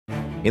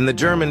In the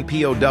German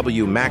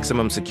POW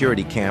maximum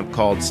security camp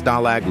called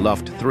Stalag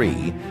Luft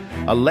III,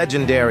 a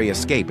legendary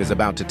escape is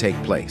about to take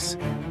place.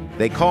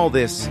 They call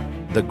this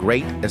the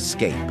Great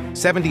Escape.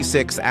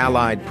 76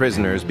 Allied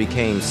prisoners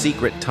became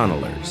secret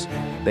tunnelers.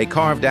 They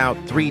carved out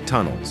 3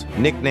 tunnels,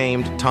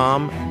 nicknamed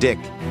Tom, Dick,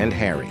 and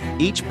Harry.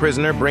 Each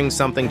prisoner brings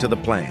something to the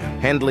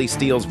plan. Hendley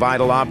steals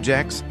vital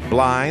objects,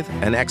 Blythe,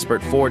 an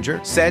expert forger,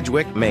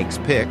 Sedgwick makes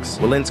picks,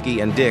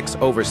 Walensky and Dix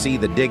oversee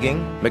the digging,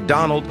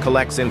 MacDonald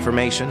collects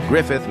information,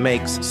 Griffith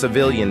makes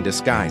civilian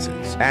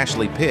disguises,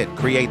 Ashley Pitt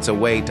creates a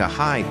way to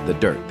hide the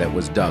dirt that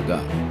was dug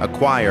up. A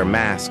choir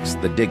masks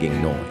the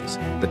digging noise.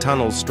 The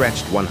tunnels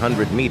stretched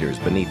 100 meters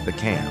beneath the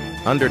camp.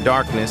 Under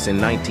darkness in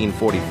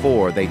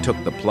 1944, they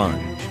took the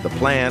plunge. The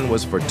plan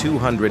was for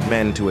 200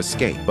 men to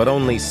escape, but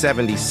only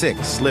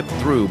 76 slipped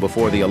through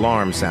before the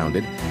alarm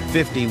sounded,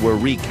 50 were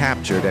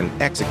recaptured and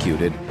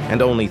executed,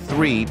 and only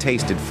 3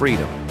 tasted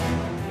freedom.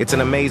 It's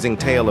an amazing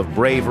tale of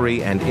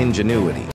bravery and ingenuity.